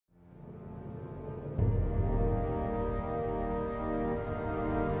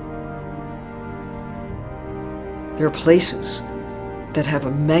There are places that have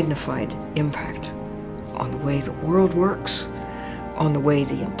a magnified impact on the way the world works, on the way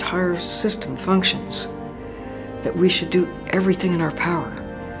the entire system functions, that we should do everything in our power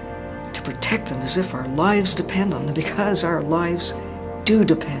to protect them as if our lives depend on them, because our lives do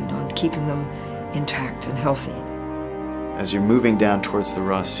depend on keeping them intact and healthy. As you're moving down towards the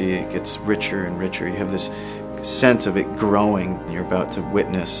Ross Sea, it gets richer and richer. You have this sense of it growing. You're about to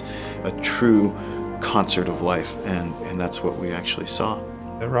witness a true concert of life, and that's what we actually saw.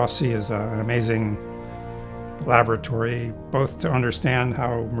 The Ross Sea is an amazing laboratory, both to understand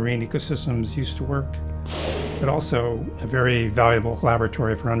how marine ecosystems used to work, but also a very valuable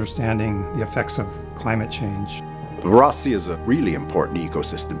laboratory for understanding the effects of climate change. The Ross Sea is a really important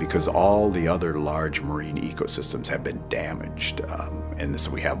ecosystem because all the other large marine ecosystems have been damaged. And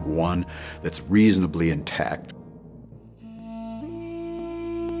so we have one that's reasonably intact.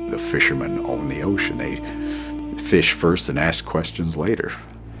 The fishermen own the ocean. They fish first and ask questions later.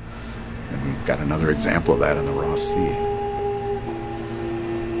 And we've got another example of that in the Ross Sea.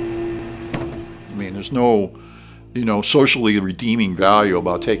 I mean, there's no, socially redeeming value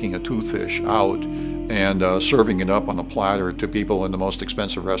about taking a toothfish out and serving it up on a platter to people in the most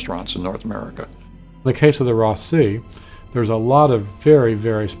expensive restaurants in North America. In the case of the Ross Sea, there's a lot of very,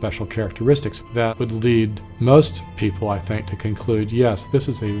 very special characteristics that would lead most people, I think, to conclude, yes, this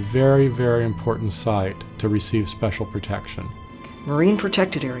is a very, very important site to receive special protection. Marine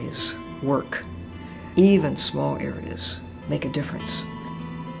protected areas work. Even small areas make a difference.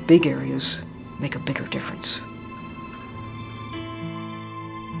 Big areas make a bigger difference.